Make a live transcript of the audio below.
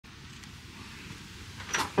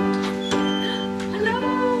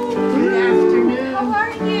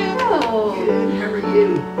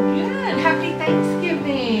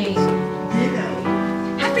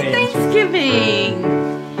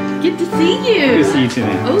see you. Good to see you too,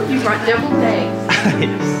 man. Oh, you brought double days.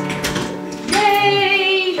 Yes.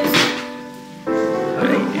 Yay!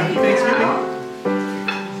 Happy Thanksgiving.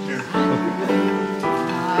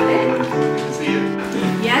 Good to see you.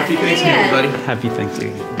 Yes, Happy Thanksgiving, buddy. Happy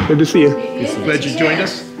Thanksgiving. Good to see you. Glad you joined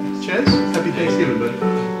us. Ches, happy Thanksgiving, buddy.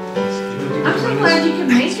 I'm so glad you could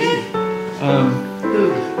make it.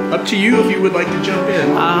 Up to you if you would like to jump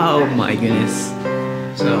in. Oh my goodness.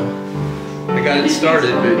 So, I got it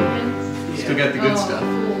started, but still got the good stuff.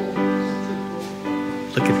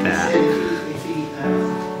 Look at that.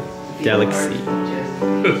 Delicacy.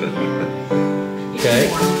 Okay.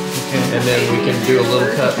 And then we can do a little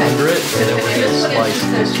cut under it, and then we're going to slice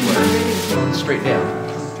this way. Straight down.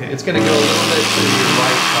 Okay. It's going to go a little bit to your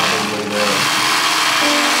right, probably there.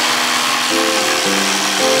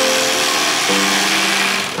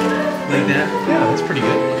 Like that? Yeah, that's pretty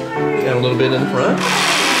good. Got a little bit in the front.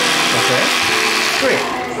 Okay. Great.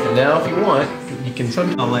 And now if you want, you can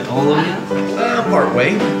Like all of it? part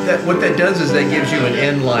way. What that does is that gives you an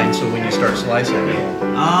end line so when you start slicing it.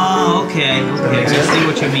 Oh, okay. Okay. I see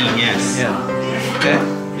what you mean, yes. Yeah. Okay?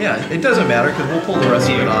 Yeah, it doesn't matter because we'll pull the rest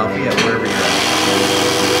of it off. Yeah, wherever you're at.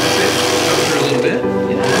 That's it. Come through a little bit.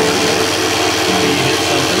 Yeah. You hit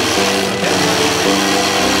something.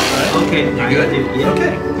 Okay. Okay. You good? Yeah.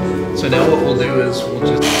 Okay. So now what we'll do is we'll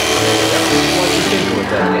just watch your finger with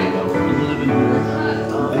that. There you go.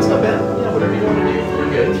 It's not bad. Yeah, whatever you want to do.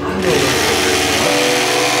 You're good.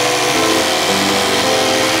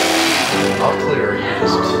 I'll clear you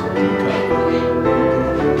just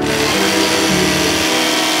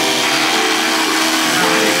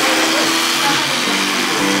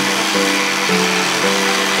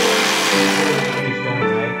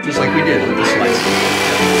just like we did with the slice.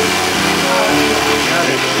 Got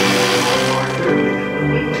it.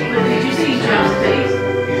 Did you see Joe's face?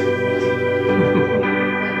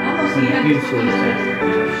 Almost you have Beautiful. You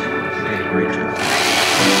did a great job.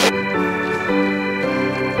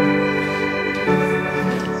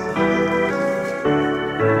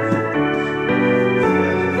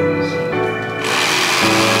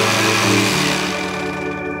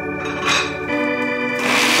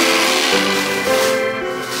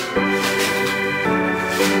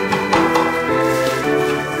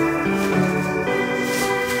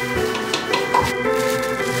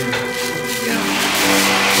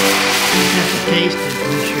 Taste it,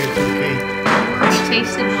 I'm sure it's okay. I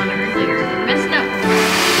tasted one earlier. Messed up.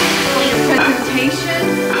 presentation.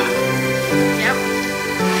 Yep.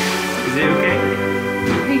 Is it okay?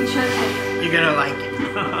 Hey, Chuck. You're gonna like it.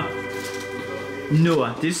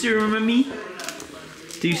 Noah, do you still remember me?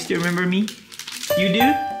 Do you still remember me? You do?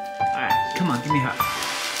 Alright, come on, give me a hug.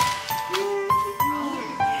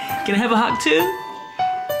 Can I have a hug too?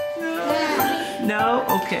 No?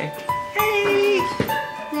 Okay. Hey!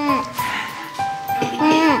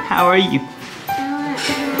 How are you?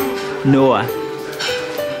 Noah.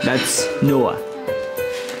 That's Noah.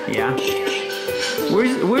 Yeah.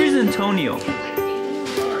 Where's Antonio?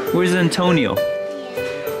 Where's Antonio?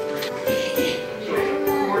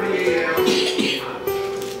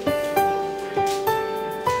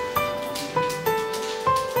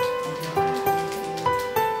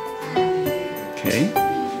 Okay.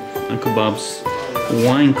 Uncle Bob's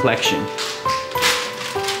wine collection.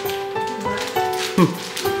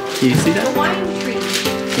 Do you see that? Wine tree.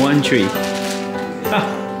 One tree.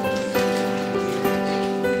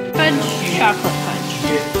 Fudge, chocolate fudge.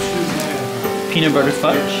 Peanut butter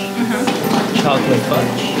fudge. Chocolate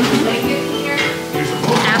fudge.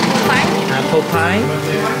 Apple pie. Apple pie.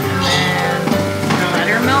 And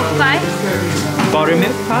buttermilk pie.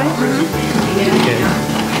 Buttermilk pie. Okay.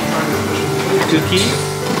 Cookies.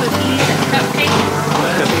 Cookies and cupcakes.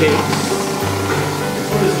 Cupcakes.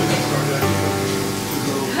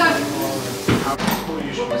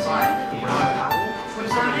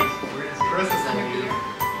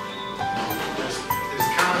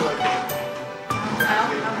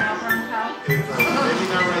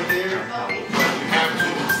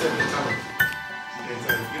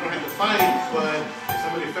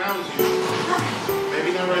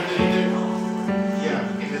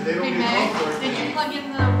 Did you plug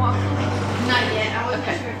in the waffle? Not yet. I wasn't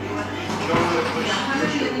sure if you wanted it.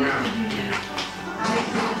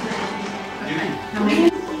 How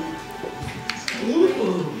many?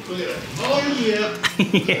 Oh yeah.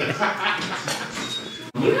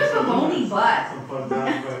 You have a bony butt.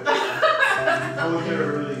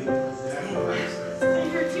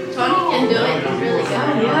 Tony can do it. He's really good.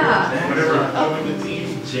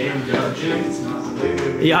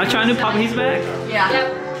 Yeah. Y'all trying to pop his back? Yeah. Yep.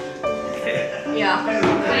 Yeah. I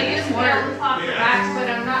use one pop back, but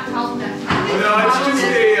I'm not telling them. No, it's just a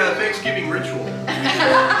Thanksgiving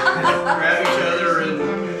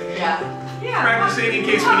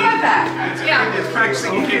case we need. It's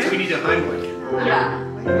practicing in case we need a Heimlich.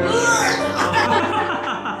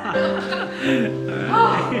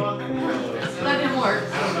 Let him work.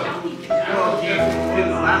 Well, he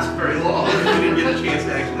didn't last very long. We didn't get a chance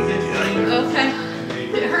to actually get you. Okay.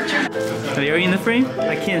 It hurt your. Are you in the frame?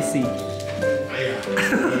 I can't see.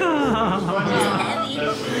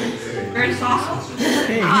 Very soft.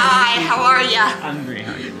 Hey. Hi, how are ya? I'm great.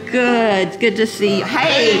 How are you? Good. Good to see you.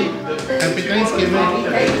 Hey. Happy Thanksgiving.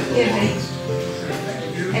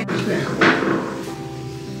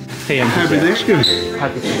 Hey, I'm Happy Thanksgiving.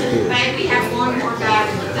 Happy Thanksgiving. Hey, we have one more bag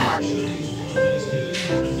with that.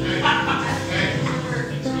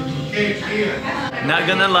 Not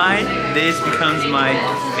gonna lie, this becomes my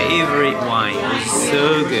favorite wine. It's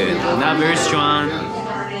so good. Not very strong,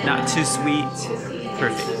 not too sweet.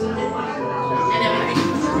 Perfect.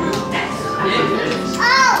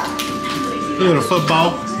 Look at a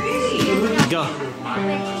football. Go.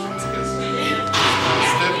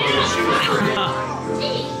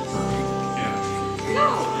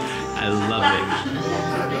 I love it.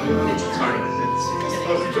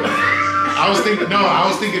 I was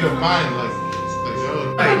thinking of mine, like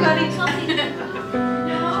oh.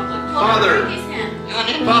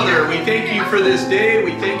 Father, we thank you for this day.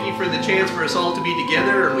 We thank you for the chance for us all to be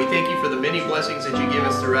together, and we thank you for the many blessings that you give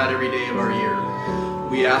us throughout every day of our year.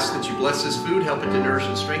 We ask that you bless this food, help it to nourish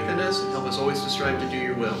and strengthen us, and help us always to strive to do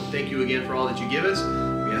your will. Thank you again for all that you give us.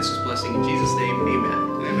 We ask this blessing in Jesus' name.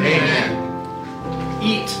 Amen. Amen.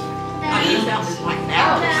 Eat.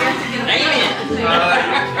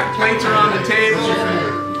 Plates are on the table.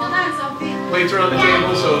 Hold on, Sophie. Plates are on the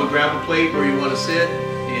table, so grab a plate where you want to sit,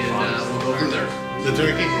 and we'll go from there. The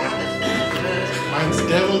turkey. Mine's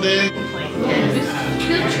deviled egg.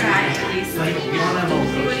 Good try, at least. Thank you.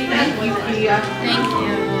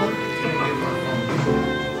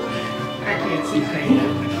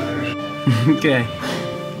 Okay.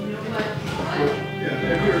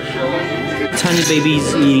 Tiny babies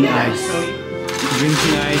eating ice.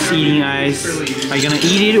 Drinking ice, eating ice. Are you gonna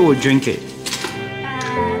eat it or drink it?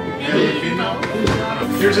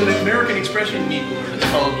 There's an American expression you need to learn. It's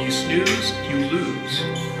called you snooze, you lose.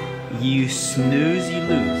 You snooze, you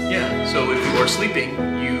lose. Yeah, so if you are sleeping,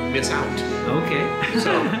 you miss out. Okay.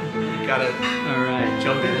 So you gotta Alright.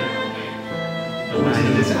 jump in. Don't want to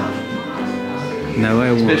miss out. No,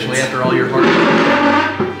 I won't. Especially after all your hard work.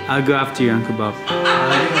 I'll go after you, Uncle Bob.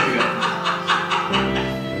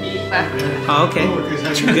 Oh, okay.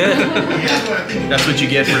 Good. That's what you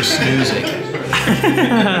get for snoozing.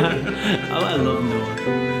 Oh, I love Noah.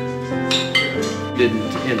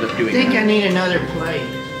 Didn't end up doing I think that. I need another plate.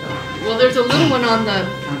 Well, there's a little one on the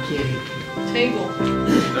I'm kidding. table.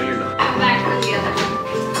 No, you're not. Back for the other one.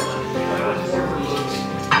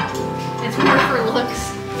 It's more for looks.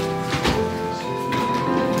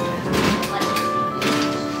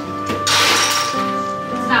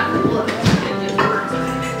 It's not for looks. It just works.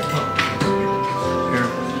 Here.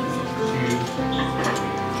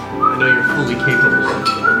 I know you're fully capable of it.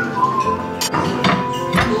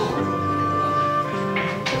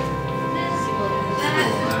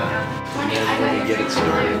 Get it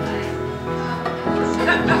started.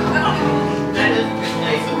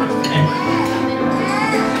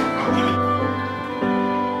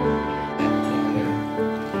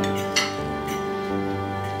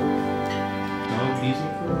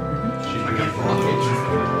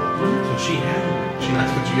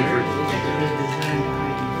 That's what you get for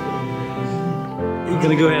You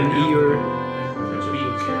gonna go ahead and eat your...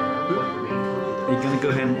 Are you gonna go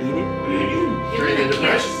ahead and eat it? During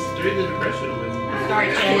the depression when Sorry,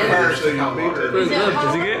 Ted. Is it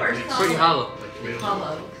good? pretty hollow.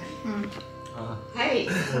 Hey.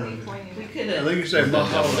 I think you said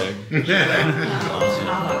buffalo.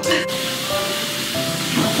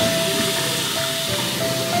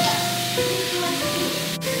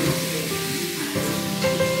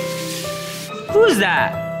 Who's that?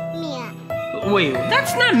 Mia. Wait,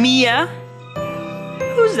 that's not Mia.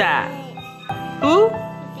 Who's that? Who?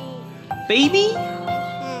 Baby?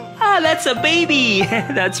 Ah, that's a baby.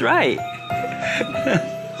 That's right.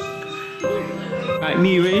 Alright,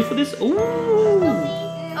 Mia, you ready for this? Ooh.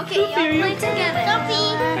 Okay, y'all play together.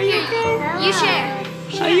 Sophie, Are you okay? you share.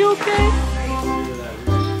 Are you okay?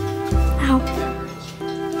 Ow.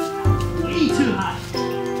 Way too hot.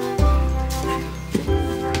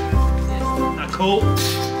 Not cold.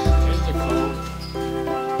 Just a cold.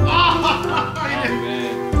 Oh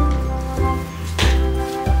man.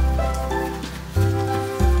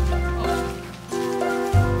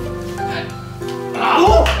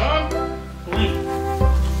 Oh! Blink.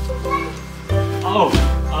 Oh,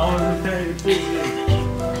 I wasn't paying attention.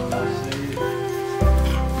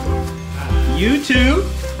 You too.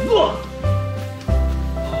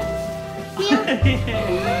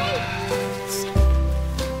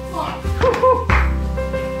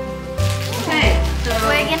 Okay, so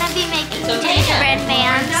We're gonna be making gingerbread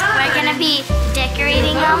mans. We're gonna be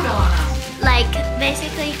decorating them, like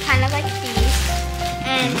basically kind of like these.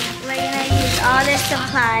 And we're gonna use all the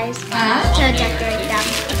supplies to decorate them.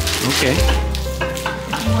 Okay.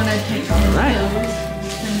 you want to take on the Right. nose.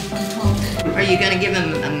 Are you gonna give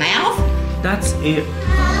him a mouth? That's it.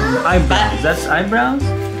 Eyebrows. That's eyebrows? I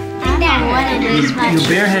don't want to do as much. Your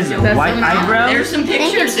bear has white eyebrows? There's some I think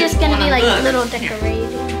pictures. it's just if you gonna be wanna like look. little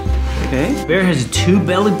decorating. Okay. Bear has 2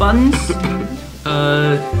 belly buttons.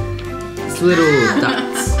 It's little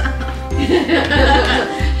dots.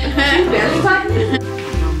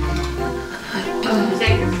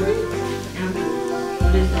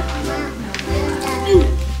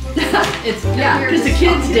 It's, yeah, because the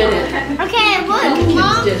kids did it. Okay, look,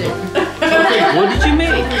 Mom. Did it. What did you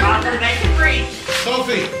make?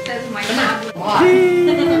 Sophie.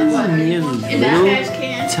 Mia's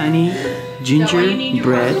little tiny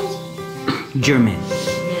gingerbread German.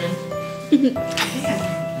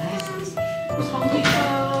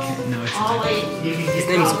 No, it's His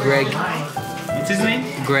name's Greg. What's his name?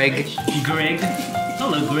 Greg. Greg.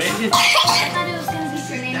 Hello, Greg. I thought it was gonna be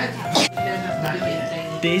Fernando.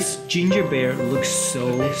 This ginger bear looks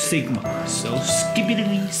so Sigma. So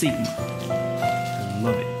skibbity Sigma. I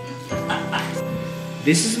love it.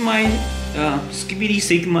 This is my skibbity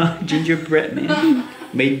Sigma gingerbread man.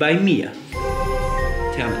 Made by Mia.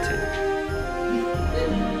 Talented.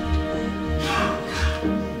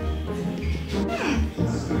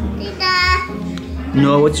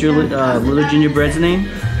 Noah, what's your little gingerbread's name?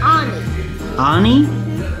 Ani. Ani?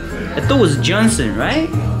 I thought it was Johnson, right?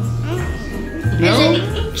 No? Is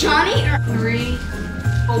it Johnny or 3,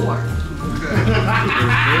 4. We're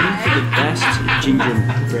waiting for the best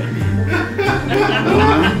gingerbread man.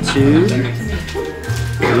 1, 2, 3,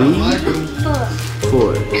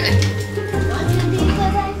 4.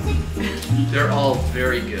 They're all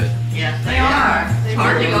very good. Yes, they are. They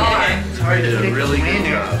really are. Sorry, did a really good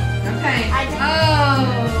job. Okay.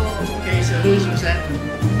 Oh. Okay, so whose was that?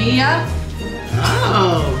 Mia.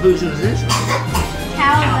 Oh, whose was this?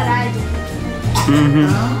 Cal, but I did. Mm-hmm.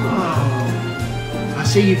 Oh, I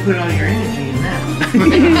see you put all your energy in that.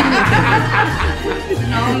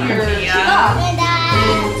 No, you're Yeah.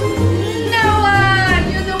 Noah,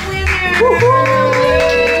 you're the winner.